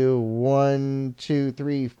 I do. 1, 2,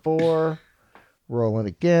 3, 4. Rolling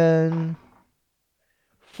again.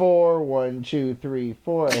 4. 1, 2, 3,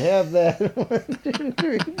 4. I have that. 1, 2,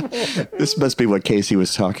 3, 4. This must be what Casey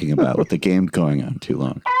was talking about with the game going on too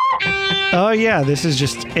long. Oh yeah, this is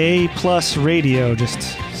just A+ radio.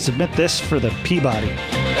 Just submit this for the Peabody.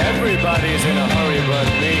 Everybody's in a hurry but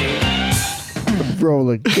me.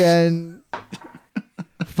 Roll again.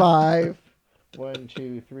 5. 1,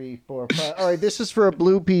 2, 3, 4, 5. All right, this is for a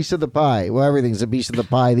blue piece of the pie. Well, everything's a piece of the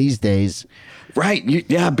pie these days. Right.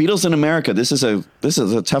 Yeah, Beatles in America. This is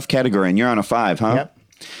a tough category, and you're on a 5, huh? Yep.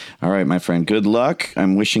 All right, my friend. Good luck.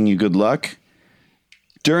 I'm wishing you good luck.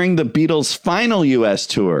 During the Beatles' final U.S.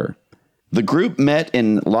 tour, the group met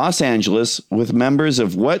in Los Angeles with members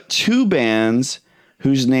of what 2 bands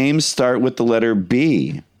whose names start with the letter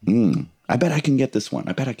B? I bet I can get this one.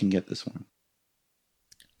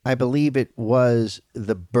 I believe it was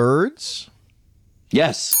the Byrds.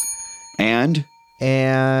 Yes. And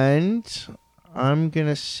I'm going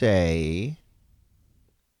to say,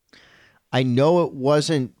 I know it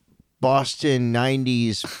wasn't Boston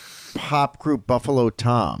 90s pop group Buffalo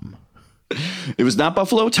Tom. It was not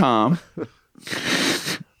Buffalo Tom.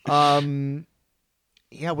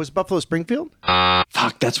 Yeah, was Buffalo Springfield?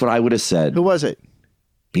 Fuck, that's what I would have said. Who was it?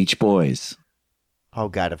 Beach Boys. Oh,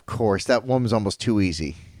 God, of course. That one was almost too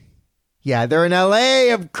easy. Yeah, they're in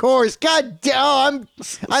L.A., of course. God damn.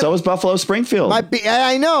 So was Buffalo Springfield.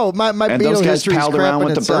 I know. My and Beatle those guys history is palled around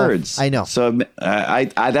with itself. the Birds. I know. So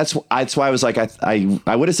that's why I was like,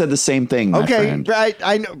 I would have said the same thing, my friend.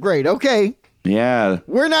 I know. Great. Okay. Yeah.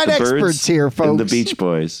 We're not the experts Birds here, folks. And the Beach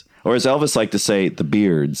Boys. Or as Elvis liked to say, the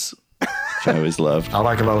Beards, which I always loved. I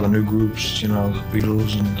like a lot of the new groups, you know, the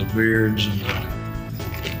Beatles and the Beards and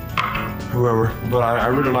whoever. But I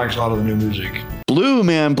really like a lot of the new music. Blue,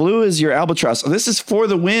 man. Blue is your albatross. This is for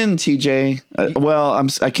the win, TJ.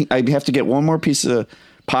 I have to get one more piece of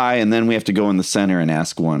pie, and then we have to go in the center and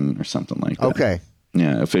ask one or something like that. Okay.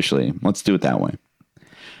 Yeah, officially. Let's do it that way.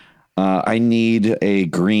 I need a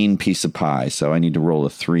green piece of pie, so I need to roll a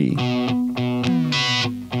 3.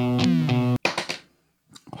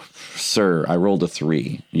 Sir, I rolled a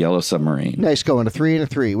 3. Yellow Submarine. Nice going. A 3 and a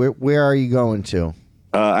 3. Where are you going to?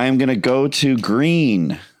 I am going to go to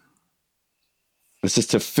green. This is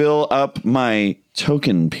to fill up my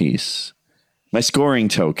token piece, my scoring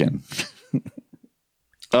token.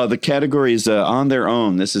 The category is on their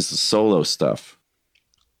own. This is the solo stuff.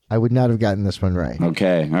 I would not have gotten this one right.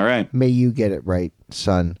 Okay. All right. May you get it right,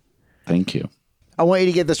 son. Thank you. I want you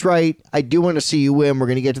to get this right. I do want to see you win. We're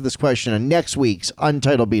going to get to this question on next week's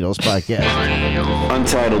Untitled Beatles podcast.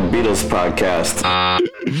 Untitled Beatles podcast.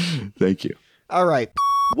 Thank you. All right.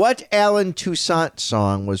 What Alan Toussaint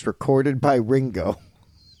song was recorded by Ringo?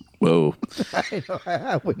 Whoa. I know.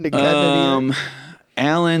 I wouldn't have gotten it either.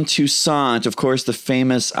 Alan Toussaint, of course, the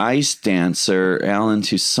famous ice dancer, Alan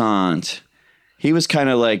Toussaint. He was kind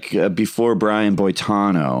of like before Brian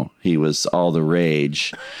Boitano. He was all the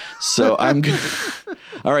rage. So I'm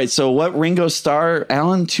all right. So what Ringo Starr,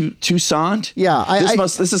 Alan Toussaint? Yeah,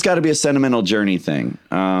 this has got to be a Sentimental Journey thing,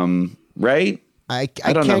 right? I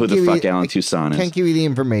don't know who the fuck Alan Toussaint is. Can't give you the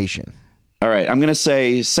information. All right, I'm gonna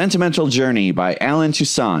say "Sentimental Journey" by Alan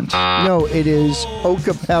Toussaint. No, it is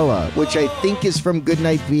Ocapella, which I think is from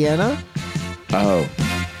Goodnight Vienna. Oh.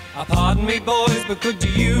 Pardon me, boys, but could you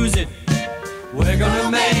use it? We're gonna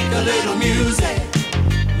make a little music.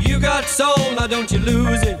 You got soul, now don't you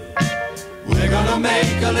lose it. We're gonna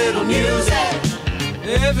make a little music.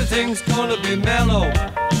 Everything's gonna be mellow.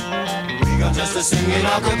 We got just to sing it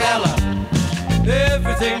a cappella.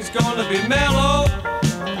 Everything's gonna be mellow.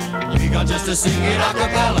 We got just to sing it a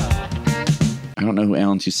cappella. I don't know who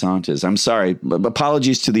Alan Toussaint is. I'm sorry. But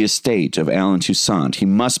apologies to the estate of Alan Toussaint. He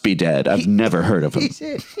must be dead. I've never heard of him.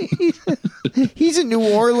 He's a New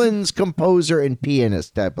Orleans composer and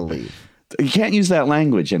pianist, I believe. You can't use that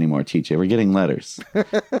language anymore, TJ. We're getting letters. I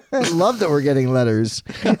love that we're getting letters.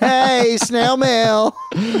 Hey, snail mail.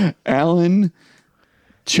 Alan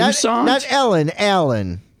Toussaint? Not Ellen,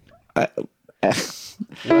 Alan.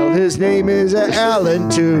 Well, his name is Alan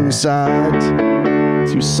Toussaint.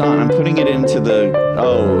 Toussaint. I'm putting it into the...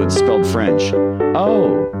 Oh, it's spelled French.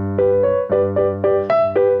 Oh.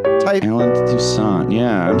 Alan Toussaint.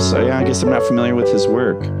 Yeah, I'm sorry. Yeah, I guess I'm not familiar with his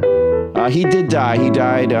work. He did die. He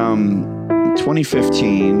died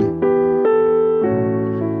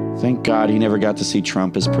 2015. Thank God he never got to see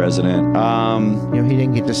Trump as president. You know, he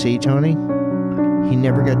didn't get to see, Tony? He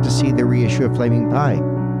never got to see the reissue of Flaming Pie.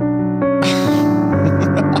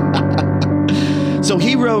 So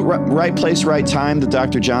he wrote Right Place, Right Time, the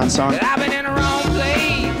Dr. John song. I've been in the wrong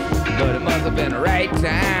place, but it must have been the right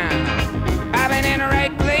time. I've been in the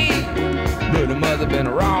right place, but it must have been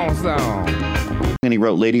the wrong song. And he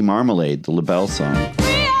wrote Lady Marmalade, the LaBelle song.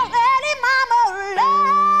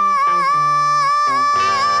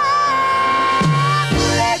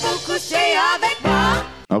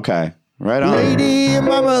 Okay. Right on. Lady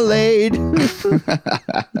Marmalade.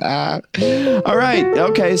 All right.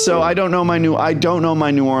 Okay. So I don't know my New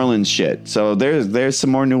Orleans shit. So there's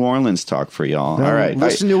some more New Orleans talk for y'all. All right.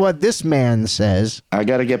 Listen to what this man says. I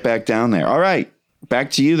got to get back down there. All right.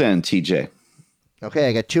 Back to you then, TJ. Okay.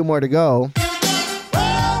 I got two more to go.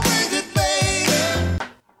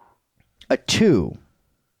 A 2.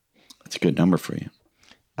 That's a good number for you.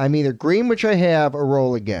 I'm either green, which I have, or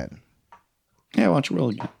roll again. Yeah. Why don't you roll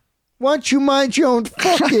again? Why don't you mind your own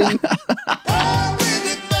fucking...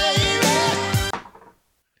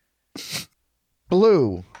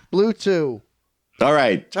 Blue. Blue 2. All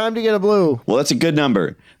right. Time to get a blue. Well, that's a good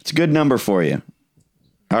number. It's a good number for you.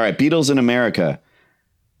 All right. Beatles in America.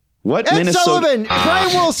 What Ed Minnesota... Sullivan.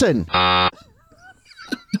 Brian Wilson.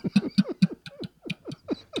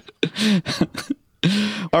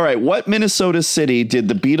 All right. What Minnesota city did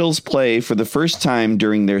the Beatles play for the first time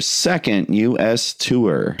during their second U.S.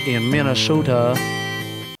 tour? In Minnesota.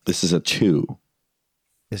 This is a 2.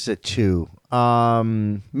 It's a 2.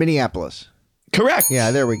 Minneapolis. Correct.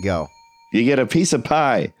 Yeah, there we go. You get a piece of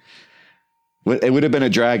pie. It would have been a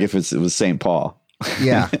drag if it was St. Paul.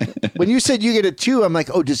 Yeah. When you said you get a 2, I'm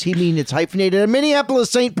like, oh, does he mean it's hyphenated?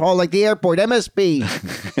 Minneapolis, St. Paul, like the airport, MSP.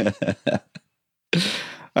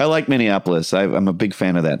 I like Minneapolis. I'm a big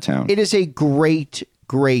fan of that town. It is a great,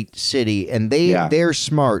 great city, and they're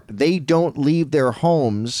smart. They don't leave their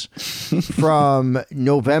homes from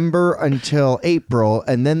November until April,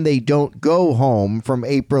 and then they don't go home from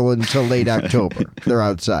April until late October. They're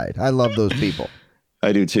outside. I love those people.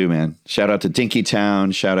 I do too, man. Shout out to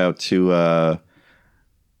Dinkytown. Shout out to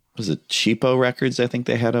was it Cheapo Records? I think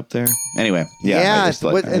they had up there. Anyway, yeah.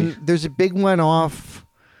 And there's a big one off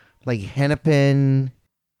like Hennepin.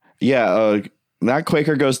 Yeah, not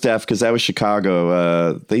Quaker Goes Deaf, because that was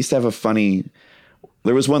Chicago. They used to have a funny...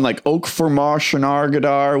 There was one like Oak for Marsh and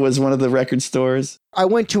Argadar was one of the record stores. I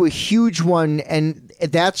went to a huge one, and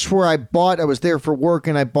that's where I was there for work,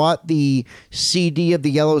 and I bought the CD of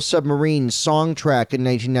the Yellow Submarine song track in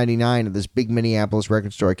 1999 at this big Minneapolis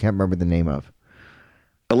record store I can't remember the name of.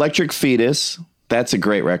 Electric Fetus. That's a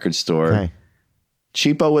great record store. Okay.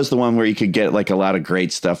 Cheapo was the one where you could get like a lot of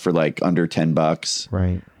great stuff for like under $10.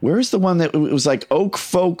 Right. Where's the one that it was like Oak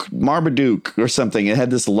Folk Marmaduke or something? It had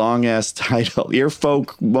this long ass title. Ear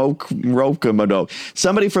Folk Moke Rokamadok.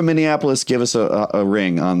 Somebody from Minneapolis give us a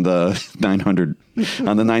ring on the 900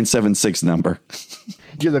 on the 976 number.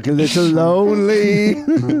 You look a little lonely.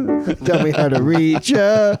 Tell me how to reach you,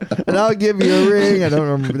 and I'll give you a ring. I don't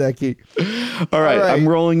remember that key. All right, I'm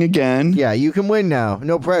rolling again. Yeah, you can win now.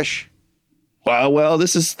 No pressure. Well,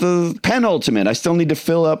 this is the penultimate. I still need to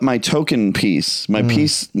fill up my token piece, my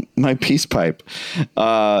peace pipe.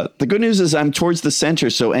 The good news is I'm towards the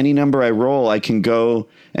center, so any number I roll, I can go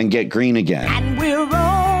and get green again. And we're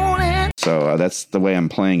rolling. So that's the way I'm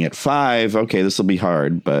playing it. 5. Okay, this will be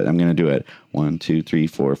hard, but I'm going to do it. 1, 2, 3,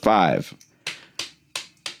 4, 5.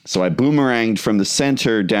 So I boomeranged from the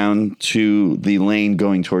center down to the lane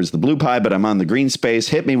going towards the blue pie, but I'm on the green space.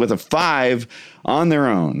 Hit me with a 5 on their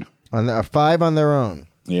own. A 5 on their own.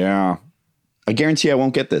 Yeah. I guarantee I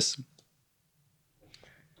won't get this.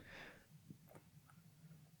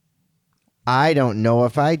 I don't know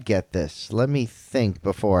if I'd get this. Let me think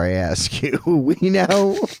before I ask you. We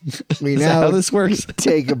now how this works?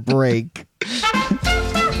 Take a break.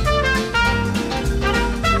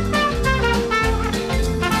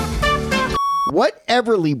 What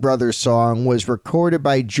Everly Brothers song was recorded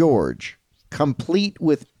by George, complete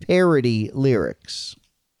with parody lyrics?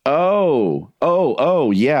 Oh,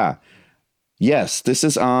 yeah. Yes, this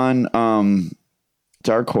is on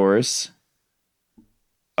Dark Horse.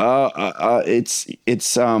 It's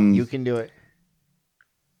You can do it.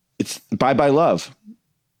 It's Bye Bye Love.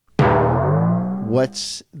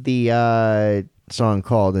 What's the song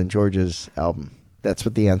called in George's album? That's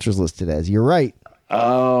what the answer is listed as. You're right.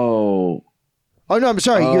 Oh no, I'm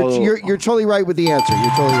sorry. You're totally right with the answer.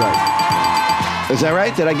 You're totally right. Is that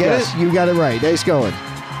right? Did I get it? You got it right. Nice going.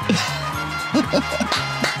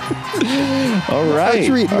 All right. I was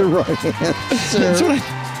reading the wrong answer.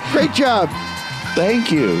 Great job.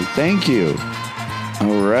 Thank you.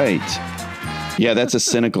 All right. Yeah, that's a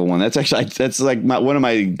cynical one. That's like one of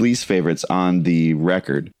my least favorites on the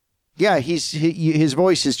record. Yeah, his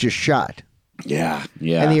voice is just shot. Yeah.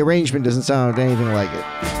 And the arrangement doesn't sound anything like it.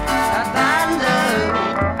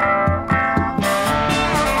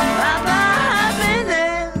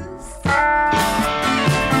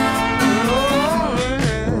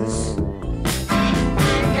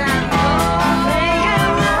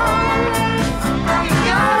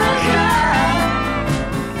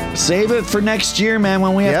 Save it for next year, man,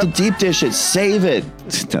 when we have to deep dish it. Save it.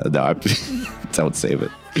 No, don't save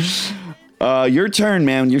it. Your turn,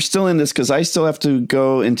 man. You're still in this because I still have to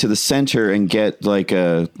go into the center and get like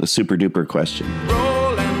a super duper question.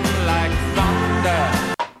 Rolling like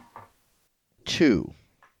thunder. 2.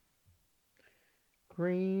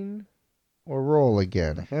 Green or roll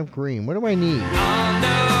again? I have green. What do I need?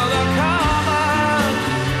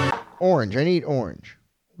 Orange. I need orange.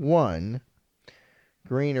 1.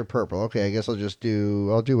 Green or purple? Okay, I guess I'll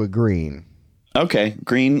do a green. Okay,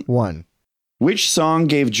 green. 1. Which song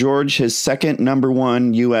gave George his second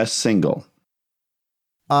 #1 U.S. single?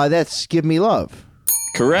 That's Give Me Love.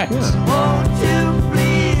 Correct. Yeah. Won't you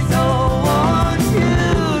please, oh, won't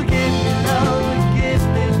you give me love, give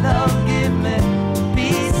me love, give me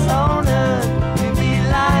peace on earth, give me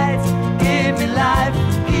life,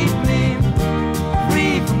 keep me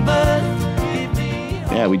free from birth.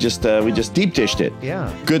 Yeah, we just deep dished it.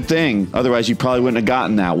 Yeah. Good thing. Otherwise, you probably wouldn't have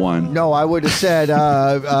gotten that one. No, I would have said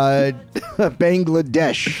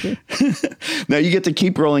Bangladesh. Now you get to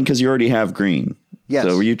keep rolling because you already have green. Yes.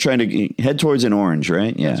 So were you trying to head towards an orange,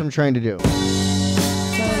 right? Yeah. That's what I'm trying to do.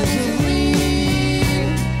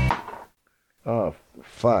 Oh,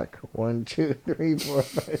 fuck. 1, 2, 3, 4,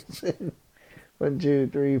 5, 6. 1, 2,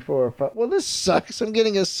 3, 4, 5. Well, this sucks. I'm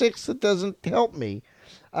getting a 6 that doesn't help me.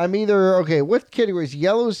 I'm either, okay, what categories?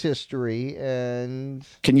 Yellow's history and...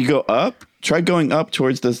 Can you go up? Try going up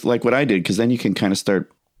towards this, like what I did, because then you can kind of start...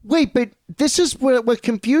 Wait, but this is what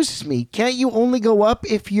confuses me. Can't you only go up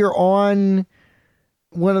if you're on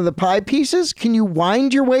one of the pie pieces? Can you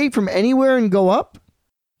wind your way from anywhere and go up?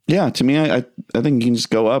 Yeah, to me, I think you can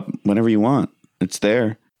just go up whenever you want. It's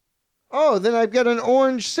there. Oh, then I've got an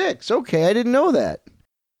orange 6. Okay, I didn't know that.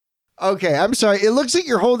 Okay, I'm sorry. It looks like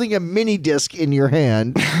you're holding a mini disc in your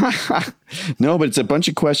hand. No, but it's a bunch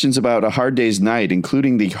of questions about A Hard Day's Night,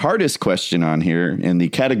 including the hardest question on here in the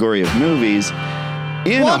category of movies.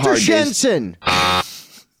 Walter Shenson.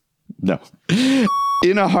 No.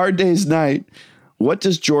 In A Hard Day's Night, what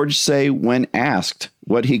does George say when asked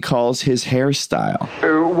what he calls his hairstyle?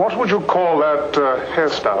 What would you call that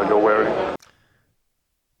hairstyle you're wearing?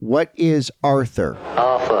 What is Arthur?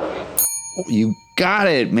 Arthur. You got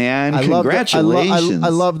it, man. I Congratulations. I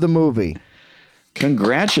love the movie.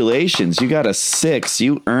 Congratulations. You got a 6.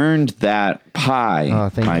 You earned that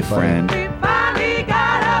pie, my friend. We finally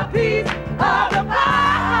got a piece of the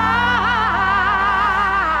pie.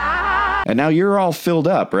 And now you're all filled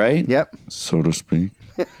up, right? Yep. So to speak.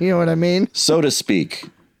 You know what I mean? So to speak.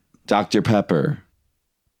 Dr. Pepper.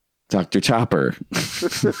 Dr. Chopper.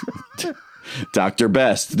 Dr.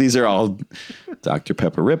 Best. These are all Dr.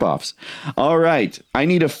 Pepper ripoffs. All right. I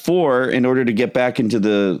need a 4 in order to get back into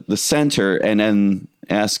the center and then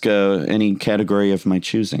ask any category of my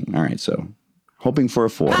choosing. All right. So hoping for a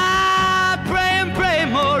 4. I pray and pray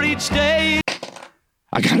more each day.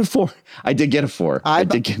 I got a 4. I did get a 4. I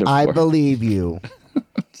did get a 4. I believe you.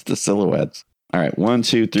 It's the silhouettes. All right. 1,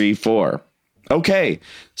 2, 3, 4. Okay.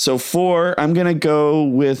 So 4, I'm going to go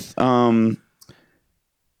with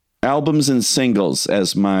albums and singles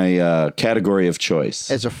as my category of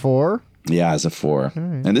choice. As a 4? Yeah, as a 4. Right.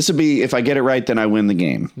 And this would be, if I get it right, then I win the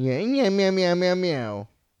game. Yeah, meow.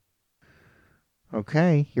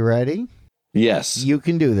 Okay, you ready? Yes. You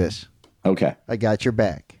can do this. Okay. I got your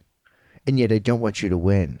back. And yet I don't want you to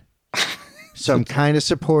win. So I'm kind of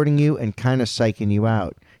supporting you and kind of psyching you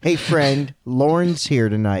out. Hey, friend, Lauren's here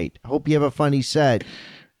tonight. Hope you have a funny set.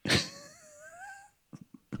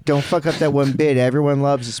 Don't fuck up that one bit everyone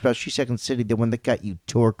loves, especially Second City, the one that got you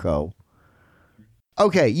Torco.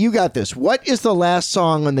 Okay, you got this. What is the last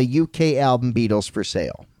song on the UK album Beatles for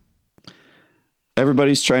Sale?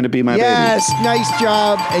 Everybody's Trying to Be My Baby. Yes, nice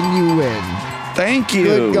job, and you win. Thank you.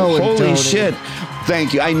 Good going, Holy Tony. shit.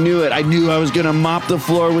 Thank you. I knew it. I knew I was going to mop the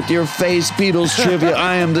floor with your face, Beatles trivia.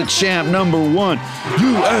 I am the champ #1.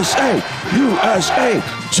 USA. USA.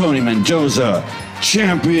 Tony Mendoza.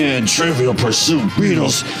 Champion Trivial Pursuit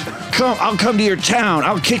Beatles. I'll come to your town.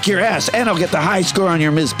 I'll kick your ass, and I'll get the high score on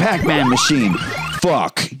your Ms. Pac-Man machine.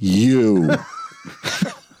 Fuck you.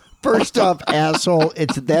 First off, asshole,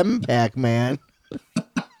 it's them, Pac-Man.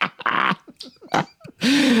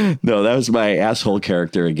 No, that was my asshole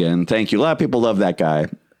character again. Thank you. A lot of people love that guy.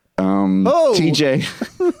 TJ.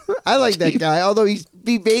 I like that guy, although he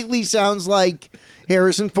vaguely sounds like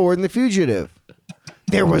Harrison Ford in The Fugitive.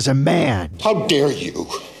 There was a man. How dare you?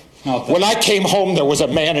 When I came home, there was a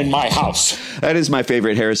man in my house. That is my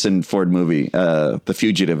favorite Harrison Ford movie, The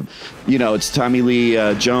Fugitive. You know, it's Tommy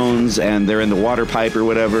Lee Jones, and they're in the water pipe or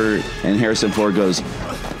whatever, and Harrison Ford goes,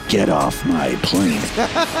 "Get off my plane."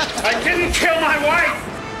 I didn't kill my wife.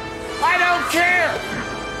 I don't care.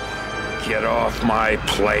 Get off my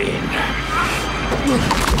plane.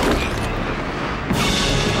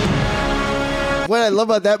 What I love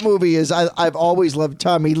about that movie is I've always loved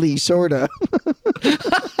Tommy Lee, sorta. Do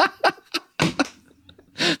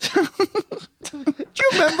you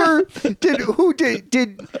remember?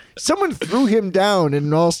 Did someone threw him down in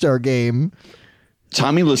an All-Star game?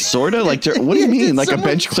 Tommy Lasorda? Like, what do you mean? Like a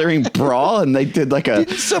bench clearing brawl, and they did like a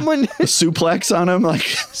suplex on him? Like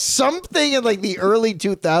something in like the early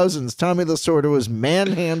 2000s. Tommy Lasorda was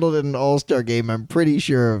manhandled in an All-Star game. I'm pretty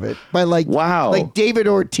sure of it by like David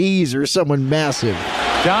Ortiz or someone massive.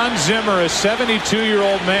 Don Zimmer, a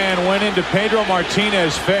 72-year-old man, went into Pedro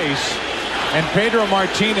Martinez's face, and Pedro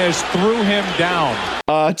Martinez threw him down.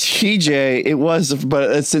 TJ, it was,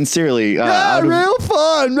 but sincerely. Real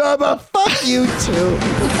fun, but fuck you too.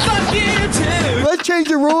 Fuck you too. Let's change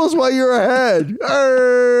the rules while you're ahead.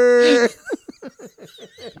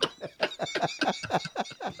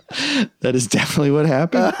 That is definitely what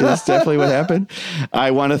happened. That's definitely what happened.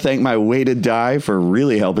 I want to thank my way to die for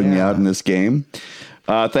really helping me out in this game.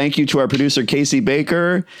 Thank you to our producer, Casey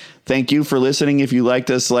Baker. Thank you for listening. If you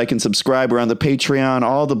liked us, like and subscribe. We're on the Patreon,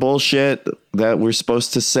 all the bullshit that we're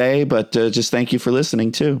supposed to say, but just thank you for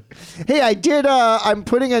listening too. Hey, I did. I'm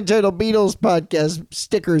putting Untitled Beatles podcast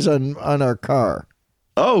stickers on our car.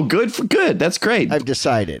 Oh, good. That's great. I've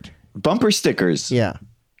decided. Bumper stickers. Yeah.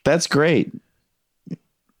 That's great.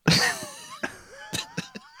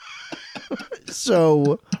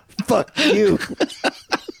 So, fuck you.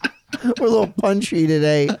 We're a little punchy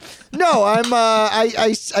today. No,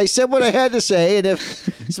 I said what I had to say, and if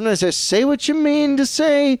sometimes I say what you mean to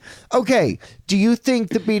say. Okay, do you think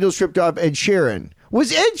the Beatles ripped off Ed Sheeran?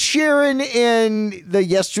 Was Ed Sheeran in the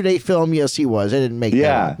Yesterday film? Yes, he was. I didn't make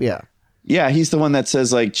that up. Yeah, he's the one that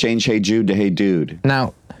says, like, change Hey Jude to Hey Dude.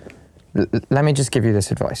 Now, let me just give you this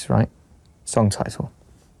advice, right? Song title.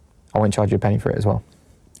 I won't charge you a penny for it as well.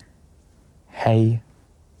 Hey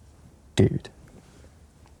Dude.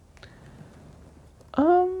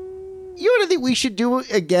 You know what I think we should do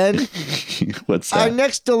again? What's that? Our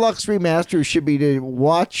next deluxe remaster should be to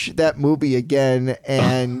watch that movie again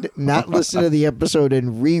and not listen to the episode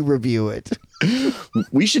and re-review it.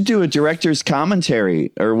 We should do a director's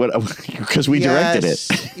commentary or what? Because we directed it.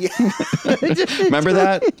 Remember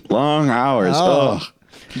that? Long hours. Oh.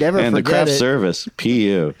 Never and forget the craft it. service,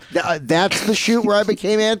 PU. That's the shoot where I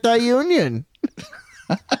became anti-union.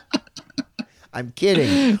 I'm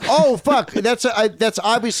kidding. Oh, fuck. That's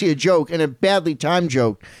obviously a joke and a badly timed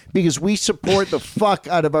joke because we support the fuck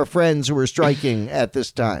out of our friends who are striking at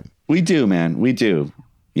this time. We do, man. We do.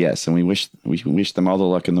 Yes, and we wish them all the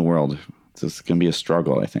luck in the world. It's going to be a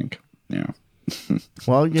struggle, I think. Yeah.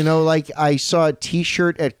 Well, like I saw a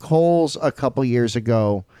T-shirt at Kohl's a couple years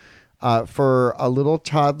ago for a little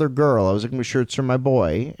toddler girl. I was looking for shirts for my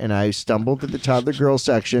boy, and I stumbled to the toddler girl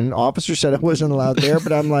section. Officer said I wasn't allowed there,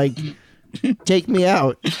 but I'm like, take me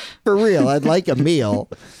out. For real, I'd like a meal.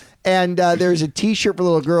 And there's a T-shirt for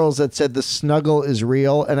little girls that said the snuggle is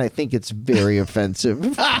real, and I think it's very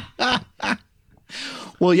offensive.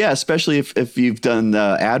 Well, yeah, especially if you've done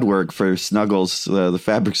ad work for Snuggles, the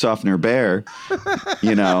fabric softener bear,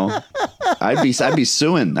 I'd be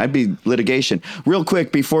suing. I'd be litigation. Real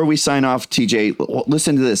quick, before we sign off, TJ,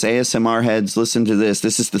 listen to this. ASMR heads, listen to this.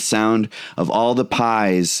 This is the sound of all the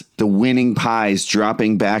pies, the winning pies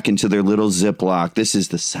dropping back into their little Ziploc. This is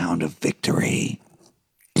the sound of victory.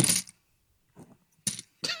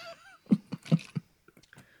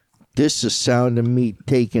 This is the sound of me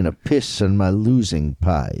taking a piss on my losing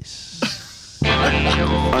pies.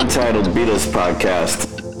 Untitled Beatles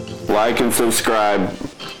Podcast. Like and subscribe.